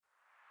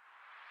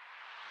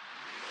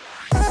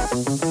Hello,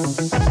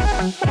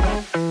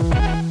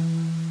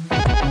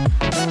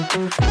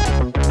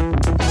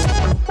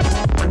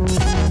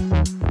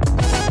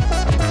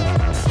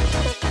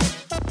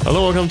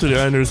 welcome to the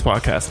Anders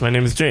Podcast. My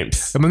name is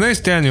James. My name is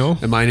Daniel.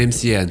 And my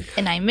name's Ian.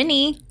 And I'm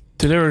Minnie.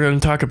 Today we're going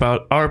to talk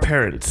about our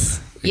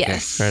parents.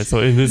 Yes. Right, so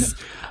in this,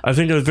 I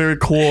think a very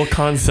cool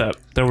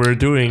concept that we're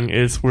doing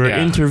is we're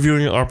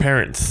interviewing our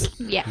parents.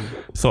 Yeah.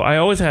 So I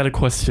always had a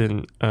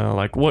question,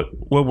 like what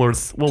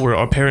were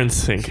our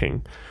parents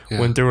thinking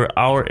when they were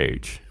our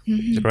age?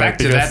 Mm-hmm. Right? Back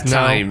to that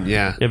time,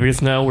 yeah. Yeah,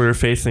 because now we're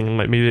facing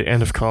like maybe the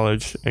end of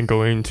college and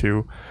going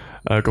to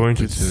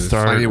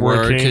start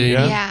working.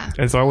 Yeah.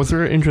 And so I was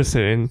very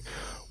interested in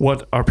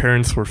what our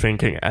parents were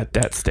thinking at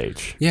that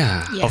stage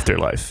of their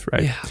life,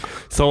 right? Yeah.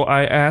 So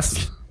I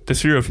asked the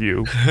three of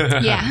you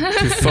Yeah.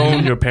 to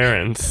phone your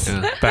parents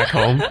back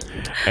home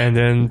and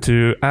then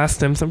to ask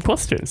them some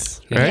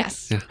questions, right?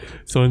 Yes. Yeah.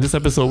 So in this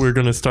episode, we're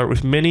going to start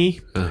with Minnie,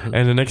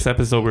 and the next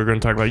episode, we're going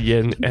to talk about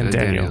Yin and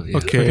Daniel. Yeah.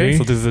 Okay,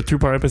 so this is a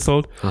two-part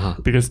episode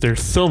because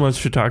there's so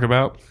much to talk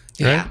about,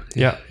 right?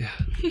 Yeah.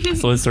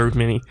 So let's start with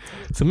Minnie.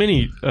 So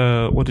Minnie,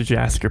 what did you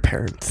ask your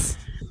parents?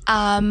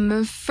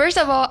 First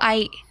of all,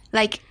 I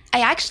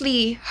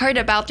actually heard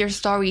about their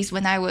stories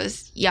when I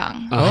was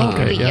young,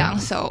 really young.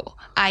 So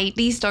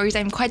these stories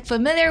I'm quite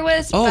familiar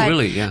with. Oh, but,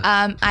 really? Yeah.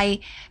 I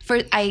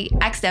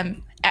asked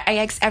them. I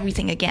asked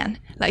everything again.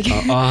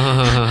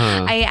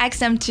 I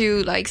asked them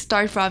to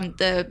start from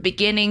the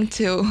beginning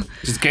to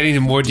just getting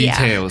into more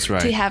details,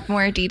 right? To have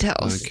more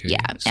details. Okay.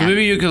 Yeah. So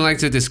maybe you can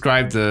to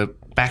describe the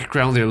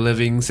background they're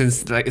living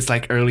since it's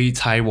early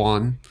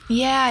Taiwan.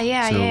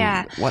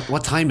 Yeah.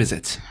 What time is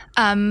it?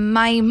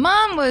 My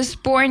mom was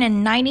born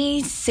in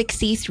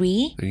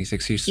 1963.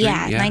 1963.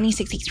 Yeah,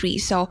 1963.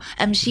 So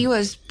she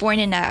was born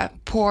in a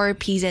poor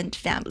peasant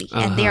family,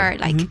 and there are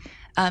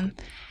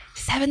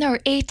 7 or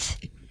 8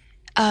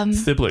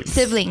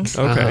 siblings.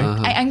 Okay.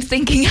 I'm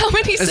thinking how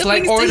many siblings it's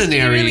like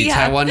ordinary really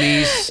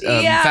Taiwanese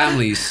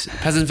families,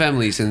 peasant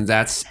families in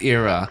that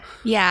era.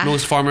 Yeah.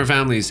 Most farmer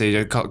families,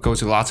 they go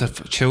to lots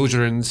of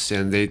children's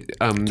and they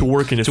to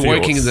work in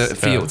the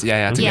fields.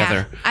 Yeah,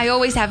 together. Yeah. I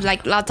always have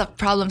lots of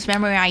problems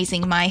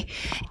memorizing my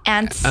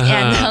aunts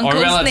and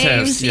uncles'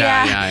 names.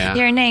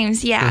 Their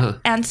names. Yeah.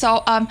 And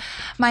so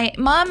my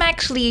mom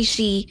actually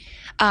she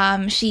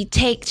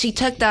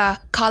took the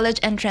college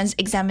entrance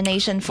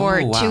examination for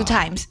 2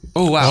 times.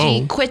 Oh wow!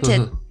 She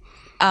quitted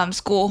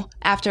school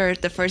after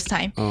the first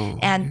time,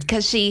 and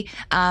because she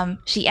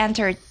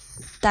entered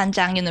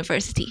Danjiang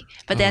University,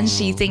 but then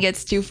she think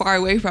it's too far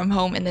away from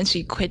home, and then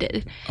she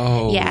quitted.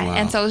 Oh yeah, wow.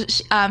 and so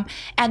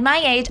at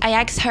my age, I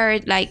asked her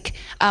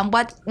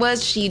what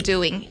was she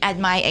doing at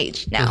my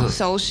age now?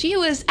 So she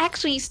was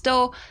actually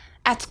still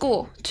at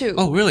school too.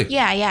 Oh really?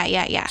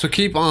 Yeah. So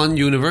keep on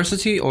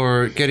university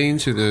or getting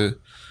into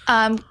the.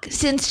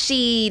 Since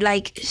she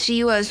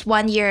was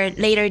 1 year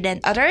later than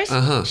others,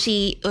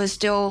 she was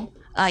still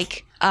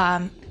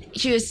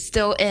she was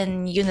still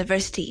in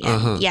university.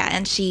 And,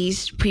 and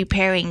she's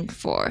preparing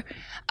for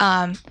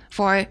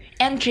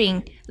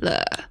entering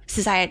the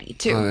society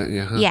too.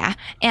 Yeah,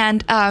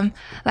 and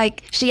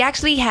she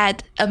actually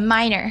had a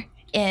minor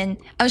in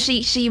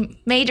she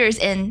majors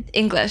in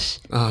English,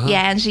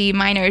 and she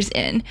minors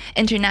in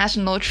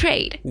international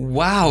trade.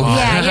 Wow.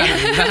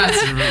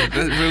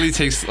 That really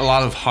takes a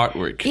lot of hard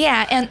work.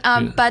 Yeah,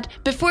 and but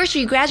before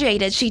she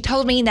graduated, she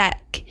told me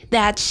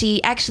that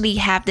she actually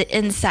had the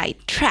inside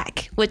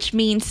track, which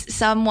means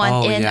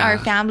someone in our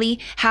family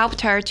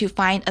helped her to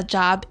find a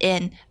job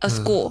in a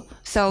school.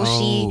 So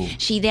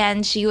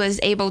she was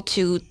able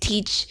to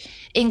teach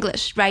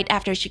English right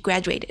after she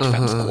graduated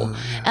from school.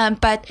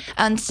 But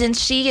since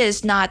she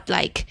is not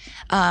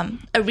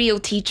a real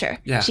teacher,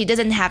 she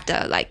doesn't have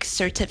the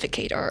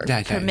certificate or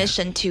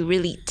permission to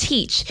really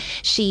teach.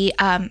 She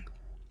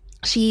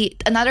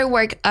another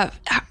work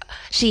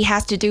she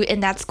has to do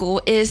in that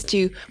school is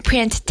to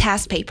print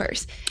test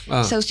papers.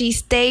 So she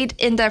stayed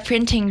in the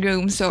printing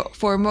room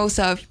for most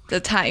of the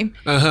time.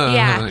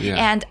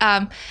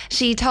 And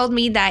she told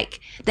me that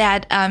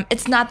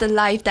it's not the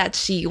life that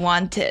she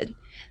wanted.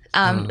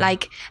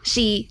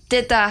 She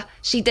did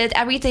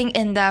everything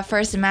in the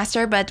first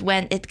semester, but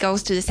when it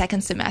goes to the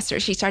second semester,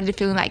 she started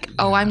feeling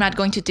I'm not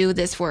going to do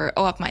this for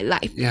all of my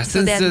life. Yeah,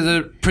 so since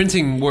the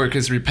printing work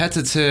is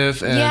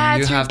repetitive and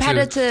it's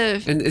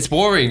repetitive. And it's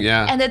boring,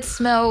 and it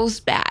smells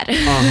bad.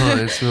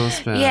 It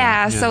smells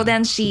bad. So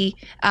then she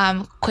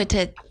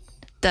quitted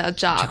the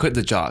job. She quit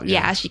the job.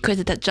 Yeah, she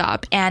quitted the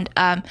job. And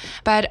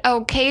but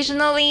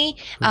occasionally,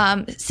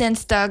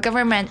 since the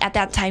government at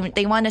that time,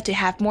 they wanted to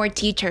have more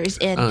teachers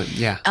in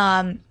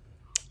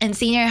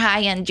senior high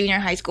and junior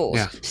high schools.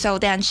 So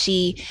then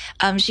she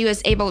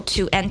was able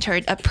to enter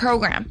a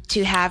program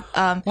to have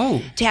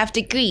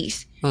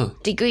degrees.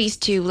 Degrees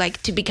to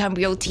become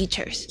real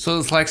teachers. So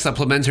it's like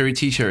supplementary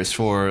teachers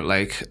for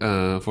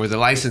for the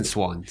licensed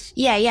ones.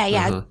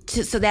 Yeah.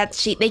 So that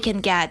they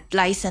can get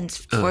license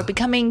for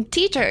becoming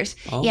teachers.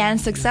 And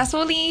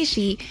successfully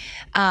she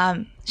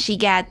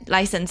got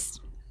license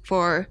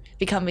for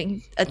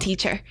becoming a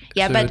teacher.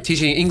 So but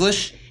teaching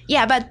English.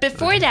 Yeah, but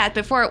before that,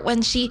 before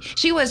when she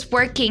was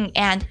working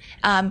and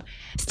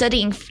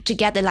studying to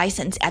get the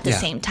license at the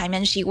same time,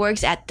 and she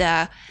works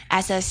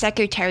as a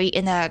secretary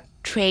in a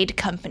trading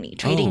company.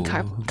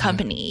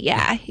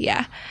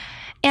 Yeah.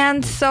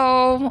 And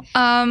so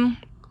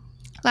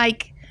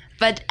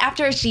but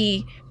after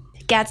she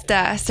gets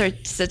the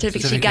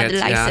certificate, she got the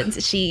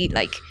license, she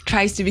like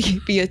tries to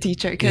be a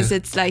teacher because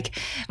it's like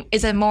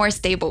it's a more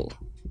stable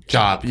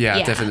job.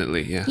 Yeah,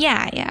 definitely.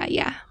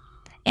 Yeah.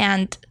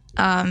 And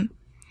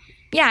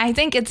I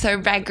think it's her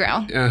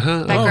background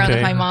of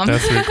my mom.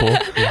 That's really cool.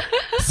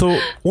 So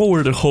what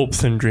were the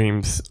hopes and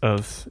dreams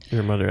of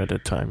your mother at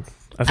that time?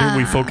 I think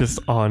we focused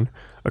on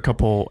a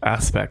couple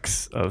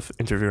aspects of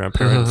interviewing our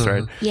parents,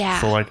 right? Yeah.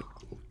 So like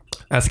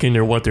asking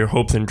them what their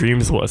hopes and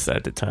dreams was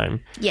at the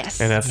time. Yes.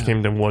 And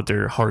asking them what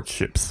their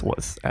hardships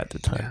was at the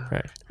time,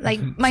 right?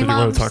 Like my mom. So you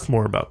want to talk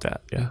more about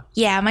that? Yeah.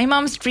 Yeah, my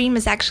mom's dream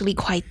is actually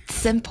quite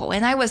simple,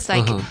 and I was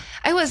like,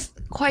 I was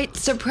quite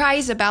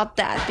surprised about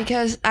that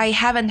because I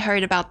haven't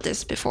heard about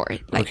this before.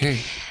 Like,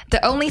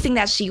 the only thing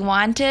that she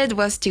wanted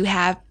was to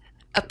have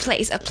a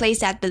place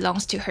that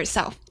belongs to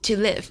herself to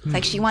live.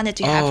 Like she wanted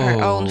to have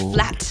her own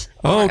flat.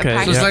 Oh,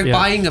 okay. So it's like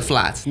buying a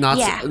flat,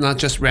 not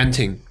just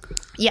renting.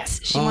 Yes,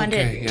 she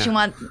wanted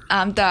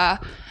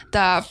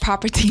the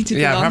property to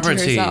belong to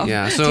herself.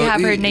 Yeah, so to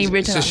have her name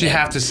written. So she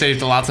had to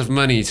save lots of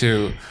money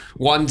to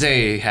one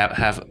day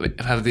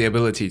have the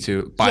ability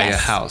to buy a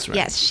house, right?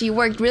 Yes, she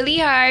worked really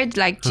hard,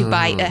 like to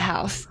buy a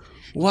house.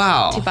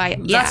 Wow, to buy,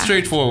 that's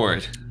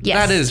straightforward.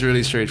 Yes. That is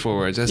really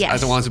straightforward. I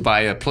don't want to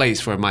buy a place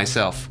for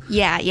myself.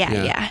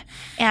 Yeah.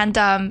 And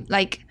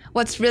like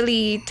what's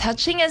really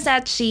touching is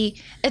that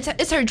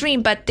it's her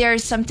dream, but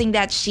there's something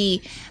that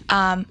she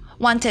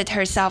wanted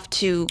herself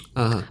to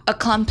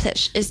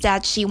accomplish, is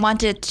that she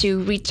wanted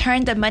to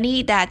return the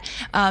money that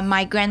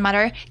my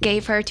grandmother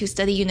gave her to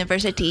study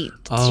university.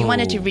 She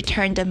wanted to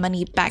return the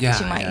money back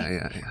to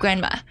my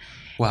grandma.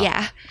 Wow.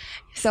 Yeah.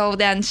 So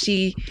then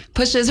she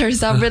pushes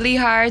herself really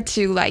hard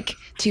to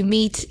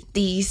meet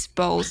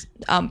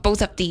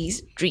both of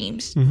these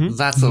dreams. Mm-hmm.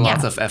 That's a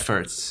lot of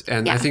efforts,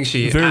 and I think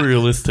she very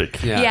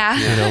realistic. Yeah.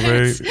 You know,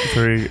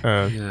 very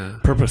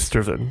purpose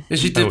driven.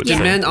 She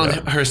depend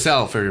on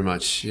herself very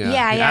much. She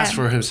asked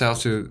for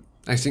herself to.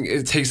 I think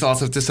it takes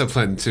lots of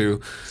discipline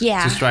to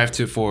strive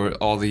for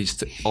all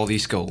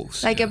these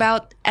goals. Like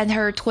about in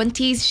her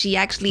 20s, she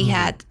actually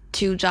had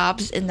 2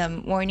 jobs in the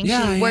morning.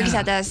 She works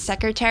as a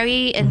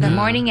secretary in the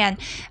morning, and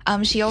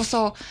she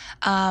also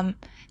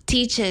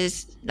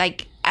teaches,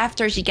 like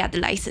after she got the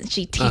license,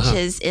 she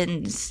teaches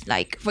in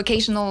like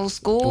vocational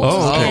schools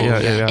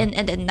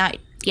and the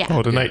night. Yeah.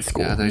 Oh, the night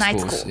school. Yeah, night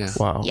schools. Yeah.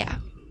 Wow. Yeah.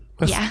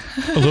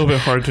 That's a little bit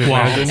hard to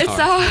imagine. It's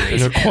so hard. And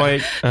they're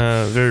quite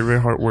very, very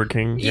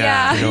hardworking.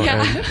 Yeah.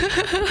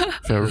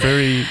 They're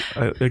very,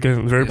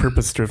 again, very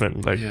purpose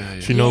driven. Like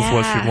she knows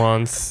what she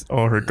wants,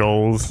 all her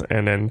goals,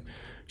 and then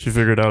she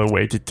figured out a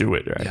way to do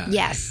it, right?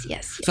 Yeah.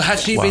 Yes. So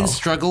has she been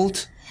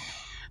struggled?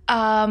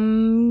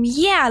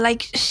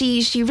 Like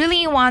she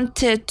really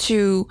wanted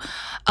to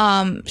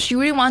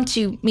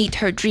meet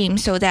her dream,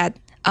 so that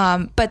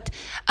but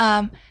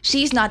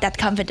she's not that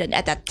confident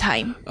at that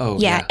time.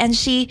 And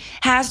she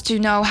has to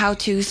know how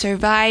to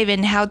survive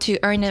and how to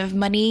earn enough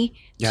money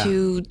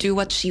to do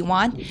what she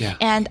wants.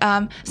 And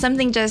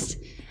something just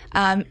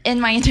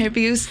in my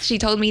interviews, she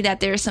told me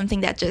that there's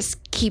something that just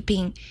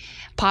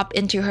pop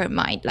into her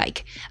mind,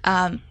 like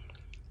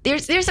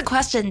there's a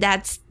question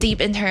that's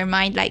deep in her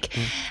mind, like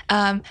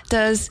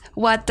does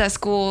what the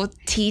school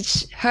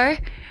teach her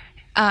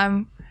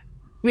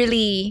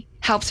really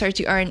helps her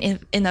to earn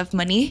enough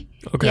money?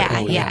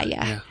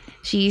 Yeah.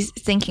 She's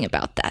thinking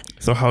about that.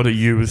 So how to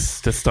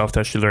use the stuff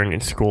that she learned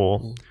in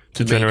school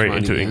to generate money,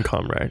 into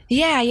income, right?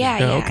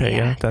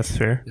 Yeah. That's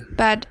fair.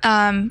 But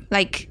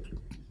like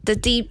the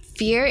deep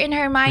fear in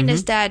her mind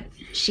is that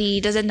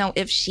she doesn't know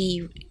if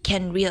she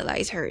can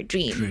realize her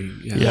dream.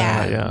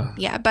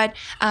 Yeah. But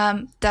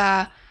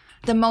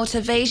the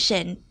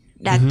motivation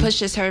that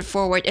pushes her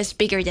forward is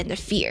bigger than the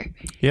fear.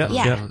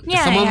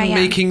 Someone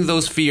making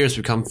those fears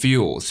become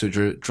fuel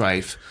to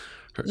drive.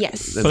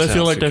 Yes. But I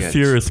feel like that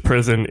fear is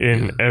present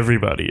in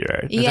everybody,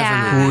 right?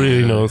 Yeah. Who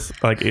really knows,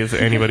 like, if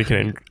anybody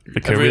can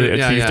really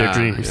achieve their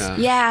dreams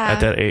at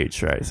that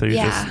age, right? So you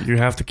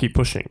have to keep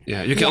pushing.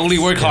 Yeah, you can only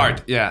work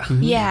hard. Yeah.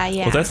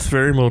 Well, that's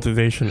very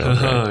motivational,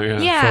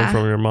 right?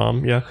 From your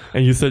mom,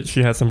 And you said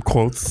she had some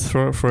quotes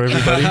for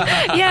everybody.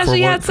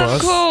 She had some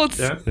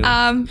quotes.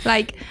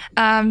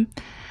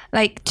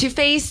 Like to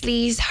face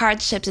these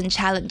hardships and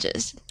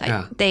challenges,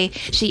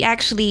 she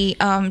actually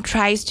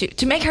tries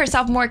to make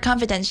herself more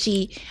confident.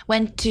 She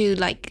went to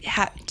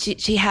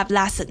she have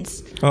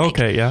lessons.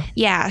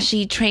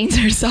 She trains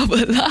herself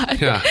a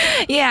lot.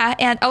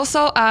 And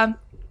also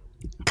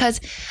because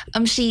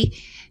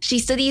she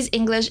studies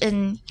English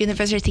in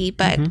university,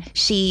 but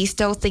she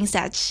still thinks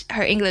that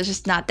her English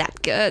is not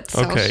that good.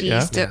 So she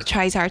still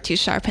tries hard to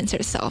sharpen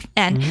herself.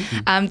 And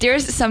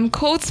there's some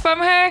quotes from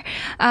her.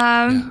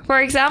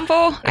 For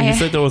example, and you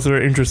said that was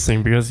very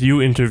interesting because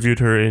you interviewed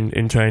her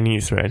in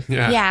Chinese, right?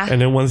 Yeah.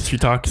 And then once she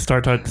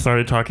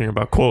started talking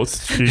about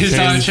quotes, she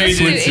changed to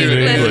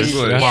English.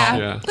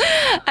 Yeah.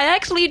 I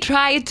actually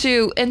tried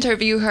to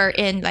interview her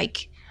in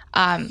like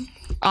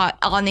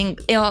on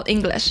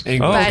English,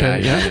 but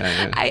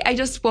I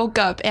just woke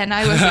up and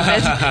I was a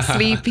bit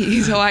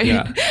sleepy, so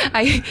I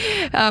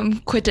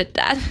quitted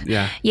that.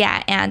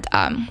 Yeah, and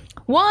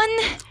one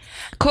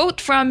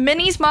quote from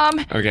Minnie's mom.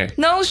 Okay.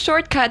 No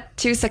shortcut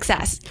to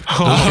success.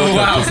 Oh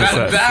wow,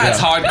 that's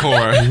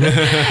hardcore.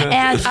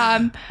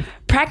 And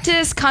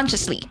practice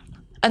consciously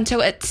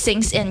until it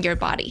sinks in your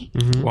body.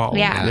 Wow.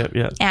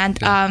 Yeah.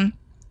 And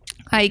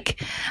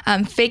like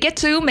fake it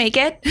to make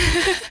it.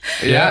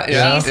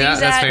 That's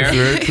fair.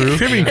 Very true.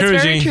 Very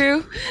encouraging. It's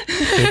very true.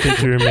 Fake it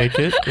to make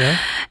it. Yeah.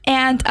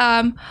 And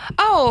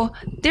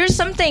there's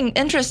something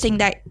interesting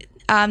that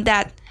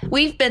that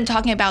we've been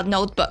talking about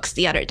notebooks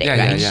the other day,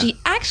 right? Yeah. She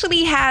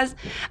actually has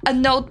a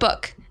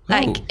notebook.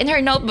 Like in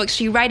her notebook,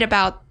 she write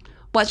about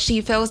what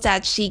she feels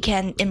that she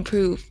can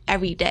improve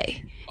every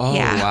day. Oh,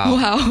 wow.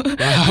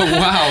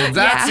 Wow,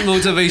 that's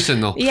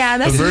motivational. Yeah,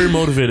 that's a very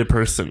motivated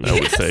person, I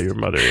would say your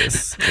mother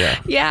is.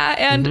 Yeah. Yeah,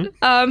 and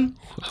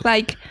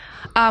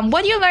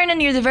what you learn in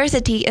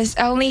university is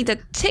only the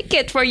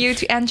ticket for you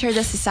to enter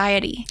the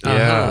society.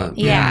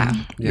 Yeah.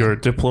 Your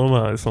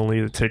diploma is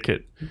only the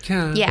ticket.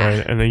 Yeah.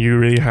 Right? And then you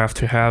really have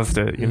to have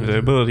the the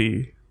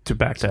ability to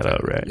back that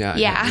up, right?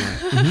 Yeah.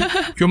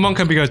 Your mom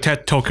can be a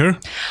TED talker.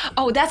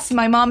 Oh, that's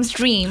my mom's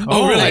dream.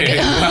 Oh, really?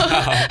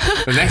 Wow.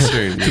 The next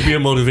dream. To be a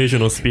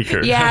motivational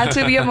speaker. Yeah,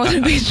 to be a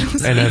motivational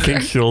speaker. And I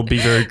think she'll be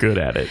very good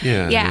at it.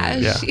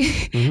 Yeah.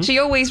 She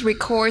always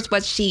records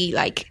what she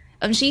like.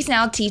 She's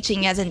now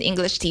teaching as an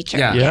English teacher.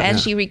 And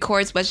she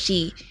records what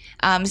she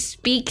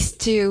speaks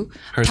to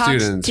her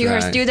students, her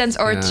students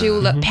or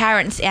to the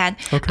parents. And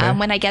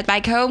when I get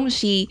back home,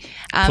 she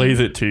plays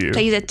it to you.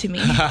 Plays it to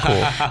me.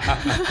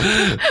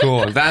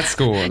 Cool. That's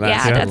cool.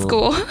 That's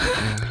cool.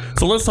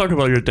 So let's talk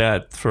about your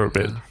dad for a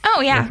bit. Oh,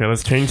 yeah. Okay,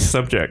 let's change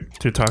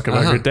subject to talk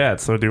about your dad.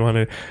 So do you want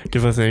to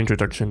give us an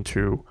introduction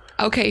to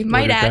my what dad.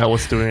 your dad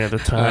was doing at the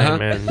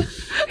time and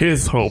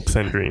his hopes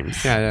and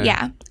dreams?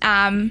 Yeah.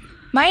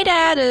 My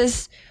dad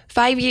is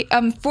 4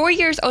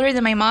 years older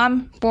than my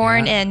mom,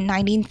 born in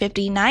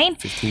 1959.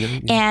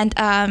 And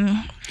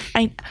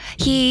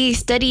he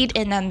studied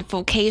in a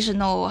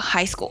vocational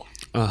high school.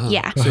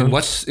 Yeah. So in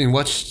what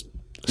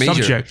major?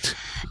 Subject?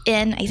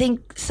 In, I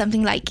think,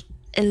 something like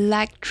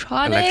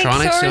electronics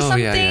or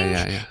something.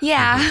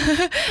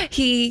 Yeah.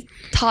 He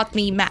taught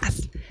me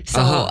math.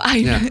 So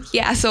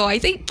so I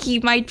think he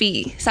might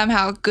be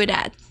somehow good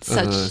at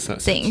such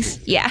things.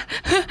 Yeah.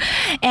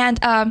 And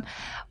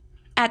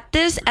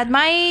at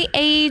my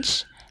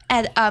age,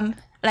 I'm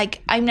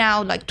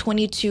now like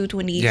 22,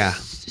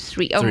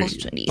 23,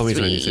 almost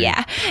 23.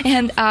 Yeah.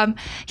 And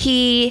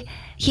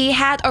he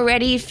had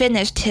already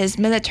finished his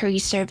military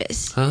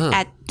service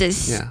at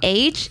this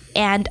age,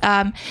 and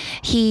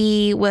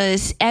he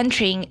was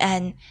entering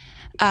an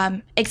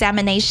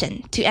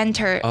examination to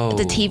enter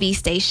the TV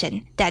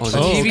station that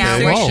he's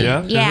now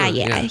working.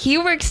 Yeah. He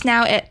works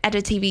now at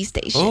a TV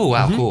station. Oh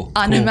wow, cool.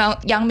 On the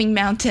Yangming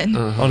Mountain.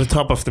 On the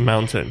top of the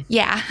mountain.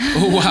 Yeah.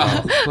 Oh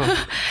wow.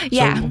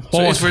 Yeah. So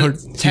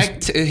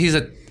he's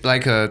a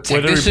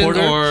technician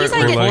or he's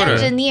like reporter? An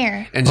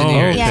engineer.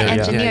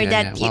 Engineer.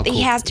 That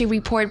he has to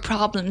report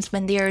problems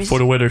when there's for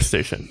the weather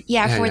station.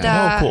 For the.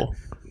 Oh, cool.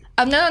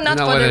 No, not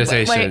for weather the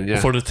station.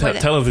 For the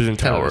television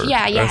tower.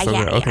 Yeah.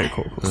 Okay,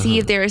 cool. See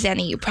if there's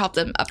any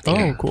problem up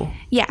there. Oh, cool.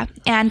 Yeah,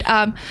 and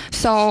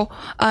so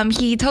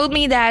he told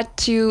me that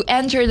to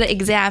enter the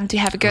exam to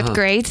have good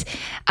grades,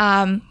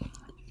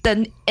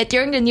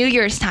 during the New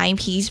Year's time,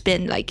 he's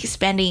been like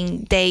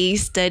spending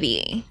days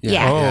studying.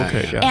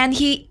 And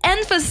he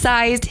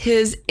emphasized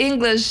his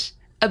English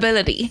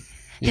ability.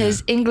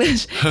 His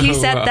English. He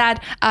said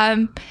that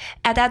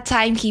at that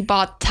time he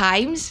bought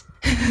Times.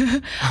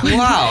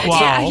 Wow.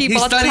 Yeah, he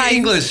studied Times.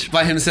 English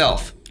by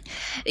himself.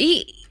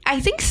 I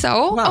think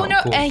so. Wow,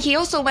 cool. And he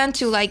also went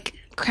to like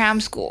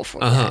cram school for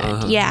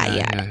that.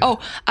 Yeah. Oh,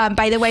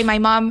 by the way, my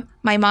mom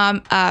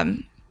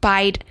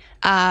bought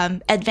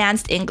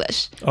advanced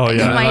English. Oh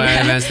yeah,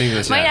 advanced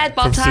English. My dad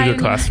bought from Studio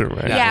Classroom,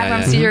 right?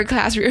 From Studio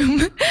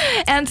Classroom,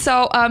 and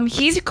so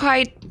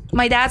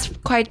my dad's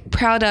quite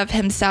proud of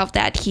himself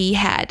that he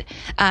had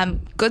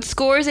good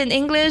scores in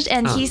English,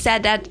 and he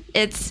said that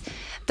it's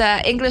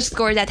the English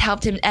score that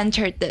helped him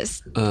enter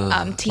this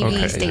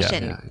TV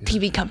station,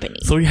 TV company.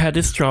 So he had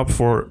this job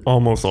for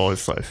almost all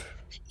his life.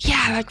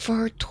 Yeah, like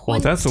for 20 Well,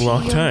 that's a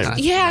long time.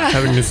 Yeah.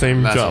 Having the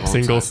same job,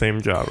 same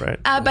job, right?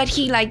 But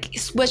he like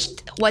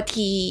switched what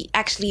he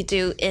actually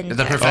do in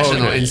the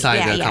professional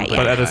inside the company.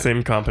 But at the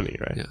same company,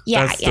 right?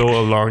 Yeah. That's still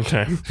a long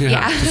time.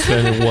 Yeah. To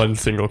spend in one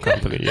single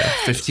company,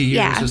 50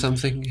 years or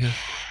something.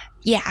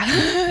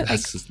 Yeah.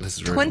 That's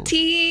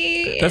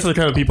 20. That's the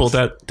kind of people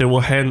that they will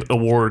hand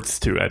awards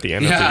to at the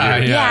end of the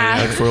year.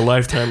 Yeah. Like for a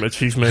lifetime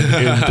achievement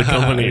in the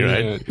company,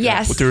 right?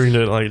 Yes. During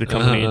the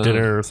company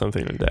dinner or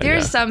something like that.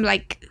 There's some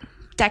like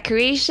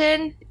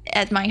decoration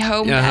at my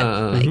home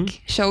that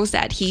shows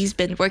that he's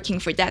been working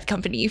for that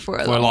company for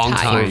a long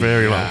time. For a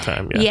very long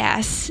time, yeah.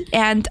 Yes.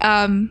 And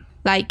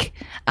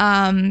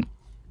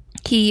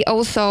he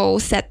also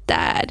said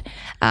that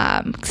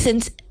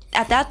since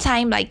at that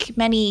time, like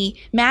many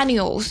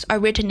manuals are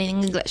written in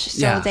English,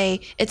 so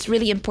it's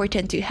really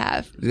important to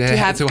have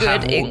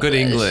good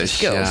English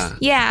skills.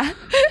 Yeah.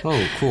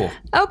 Oh, cool.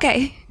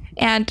 Okay,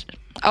 and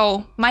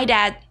my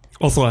dad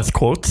also has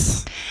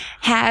quotes.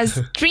 Has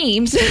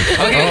dreams.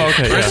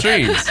 Okay. First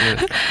dreams.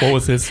 Yeah. What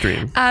was his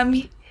dream?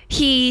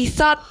 He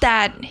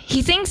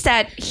thinks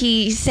that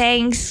he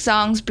sang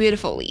songs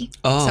beautifully.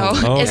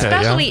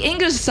 Especially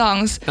English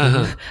songs.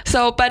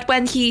 So, but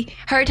when he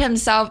heard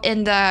himself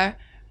in the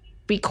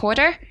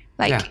recorder,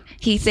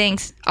 he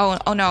thinks, oh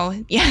no,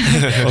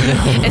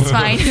 it's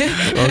fine.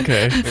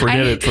 Okay,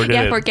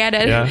 forget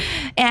it. Yeah.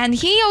 And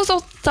he also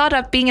thought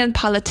of being a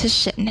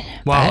politician.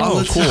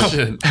 Wow, cool.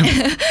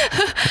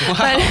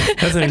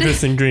 That's an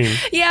interesting dream.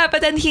 Yeah,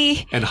 but then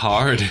he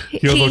hard.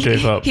 He also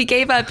gave up. He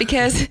gave up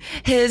because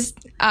his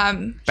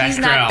he's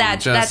not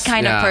that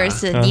kind of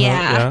person.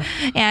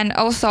 And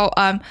also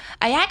I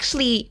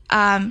actually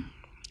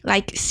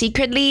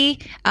secretly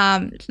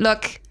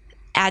look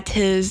at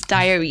his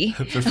diary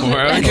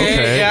before.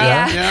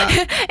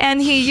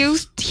 And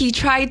he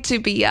tried to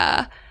be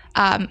a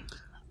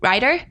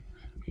writer.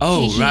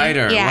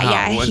 Writer.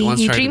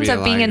 He dreams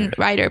of being a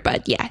writer,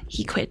 but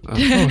he quit.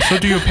 So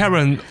do your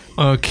parents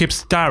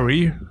keeps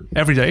diary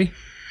every day?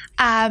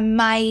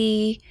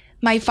 My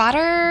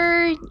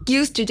father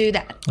used to do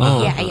that.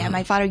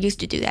 My father used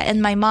to do that,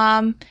 and my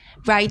mom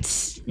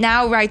writes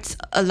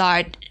a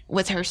lot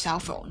with her cell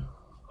phone.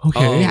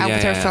 Okay.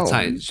 With her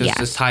phone.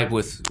 Just type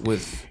with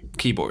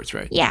keyboards,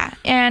 right? Yeah,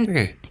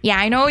 and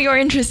I know you're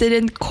interested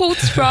in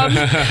quotes from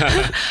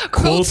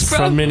quotes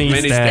from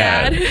Minnie's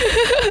dad.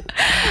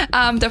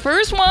 The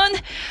first one.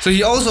 So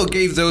he also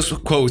gave those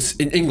quotes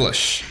in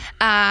English.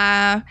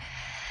 Or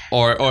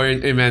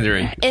in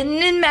Mandarin.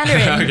 In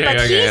Mandarin,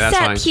 but he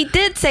said he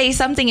did say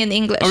something in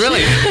English. Oh,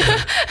 really?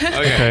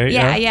 Okay.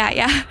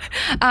 Yeah.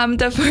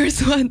 The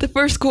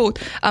first quote.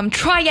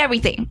 Try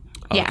everything.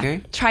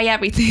 Try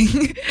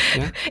everything.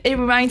 It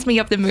reminds me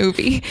of the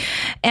movie.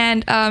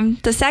 And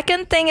the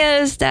second thing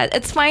is that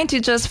it's fine to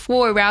just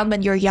fool around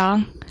when you're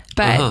young,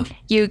 but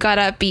you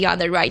gotta be on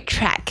the right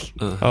track.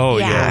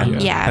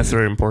 That's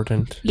very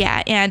important.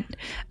 Yeah, and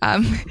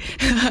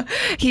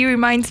he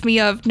reminds me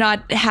of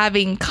not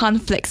having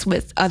conflicts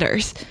with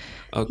others.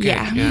 Okay.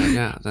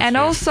 Yeah. And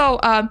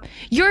also,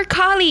 your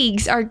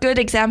colleagues are good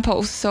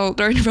examples, so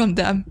learn from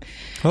them.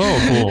 Oh,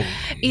 cool.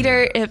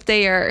 Either if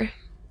they are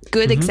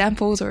good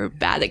examples or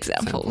bad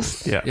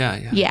examples. Yeah.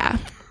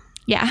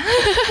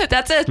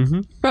 That's it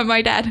from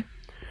my dad.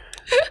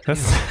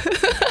 That's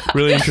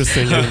really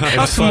interesting and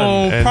that's fun.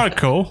 More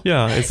practical.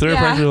 Yeah, it's very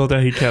practical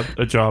that he kept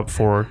a job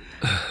for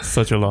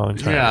such a long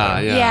time.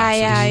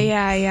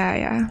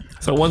 Yeah.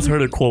 So I once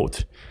heard a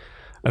quote.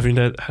 I think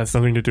that has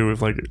something to do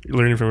with like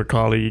learning from your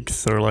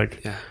colleagues or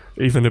like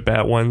even the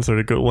bad ones or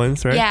the good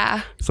ones, right?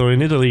 Yeah. So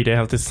in Italy, they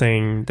have this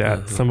saying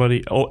that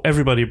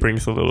everybody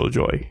brings a little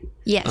joy.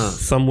 Yes.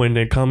 Some when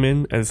they come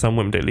in and some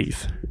when they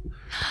leave.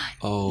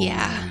 Oh.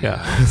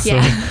 Yeah. So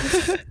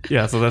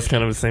that's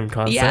kind of the same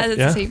concept. Yeah,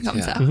 that's the same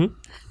concept.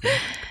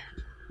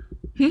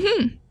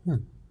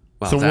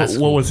 Wow, so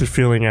what was your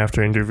feeling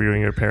after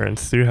interviewing your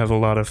parents? Do you have a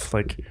lot of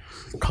like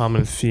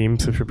common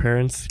themes with your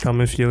parents,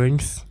 common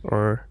feelings,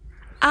 or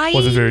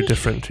was it very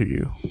different to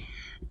you?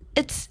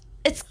 I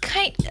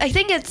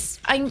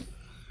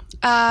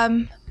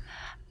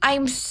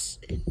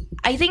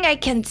think I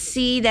can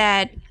see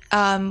that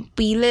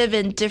we live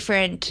in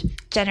different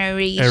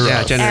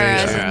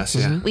generations. Eras.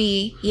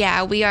 We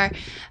are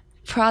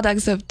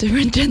products of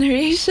different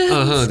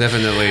generations.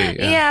 Definitely.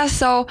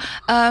 So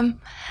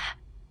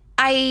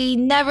I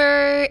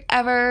never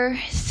ever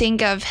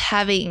think of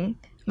having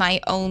my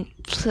own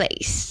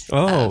place.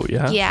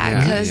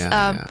 Because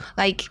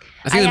like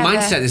I think the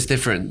mindset is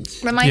different.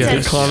 The mindset the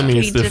economy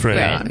is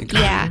different.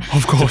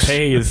 Of course. The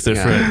pay is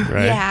different,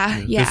 right?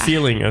 Yeah. The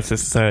feeling of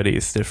society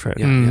is different.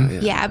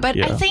 But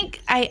I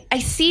think I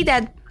see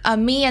that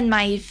me and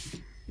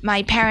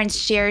my parents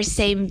share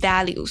same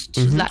values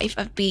to life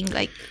of being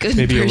like good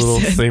maybe person. a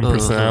little same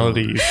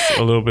personalities,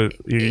 a little bit.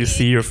 You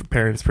see your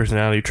parents'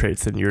 personality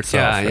traits in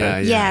yourself.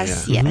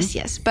 Yes.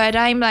 But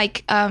I'm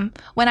like,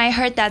 when I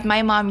heard that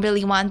my mom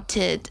really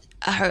wanted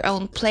her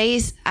own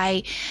place,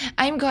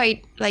 I'm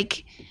quite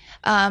like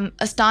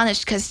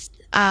astonished because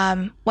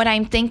what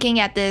I'm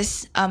thinking at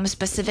this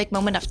specific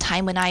moment of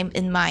time when I'm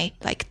in my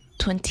like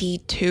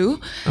 22.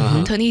 What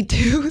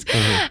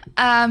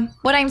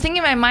I'm thinking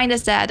in my mind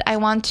is that I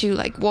want to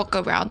like walk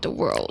around the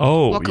world,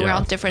 walk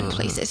around different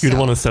places. You don't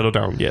want to settle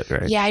down yet,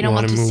 right? Yeah, I don't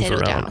want to settle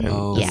down.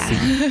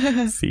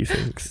 And see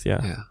things.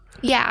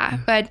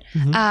 But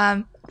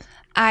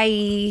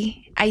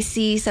I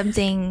see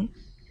something.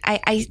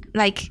 I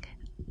like.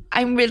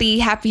 I'm really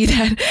happy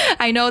that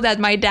I know that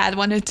my dad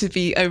wanted to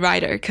be a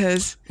writer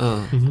because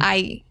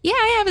I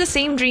have the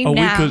same dream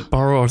now. We could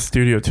borrow our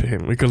studio to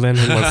him. We could lend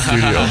him our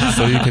studio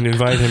so you can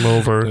invite him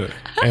over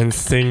and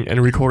sing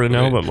and record an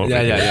album over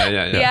here.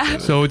 Yeah.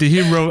 So did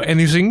he wrote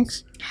anything?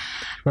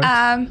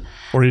 Right?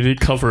 Or did he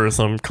cover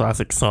some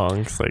classic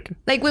songs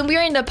like when we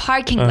were in the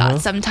parking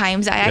lot?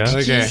 Sometimes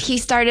he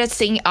started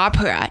singing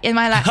opera in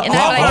my life.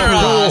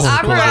 Operas.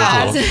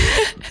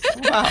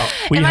 Wow.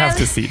 We have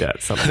to see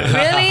that someday.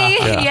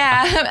 Really?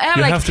 Yeah.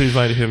 You have to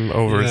invite him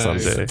over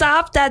someday.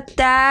 Stop that,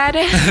 Dad.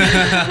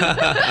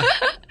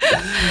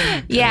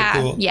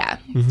 Yeah.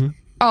 Mm-hmm.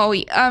 Oh,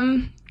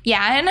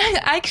 yeah. And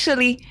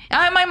actually,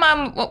 my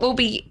mom will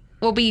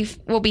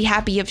be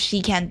happy if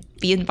she can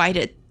be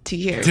invited to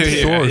here.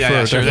 Sure.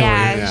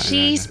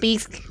 She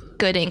speaks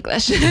good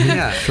English.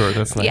 Sure,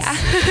 that's nice.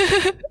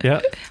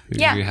 Yeah.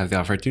 You have the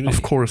opportunity.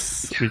 Of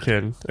course, we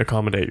can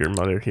accommodate your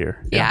mother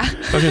here. Yeah.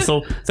 Okay,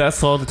 so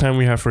that's all the time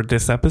we have for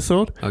this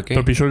episode. Okay.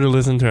 But be sure to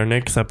listen to our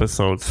next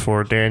episodes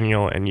for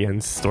Daniel and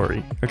Yen's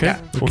story. Okay?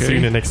 We'll see you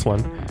in the next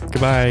one.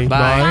 Goodbye.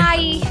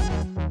 Bye.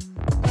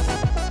 Bye.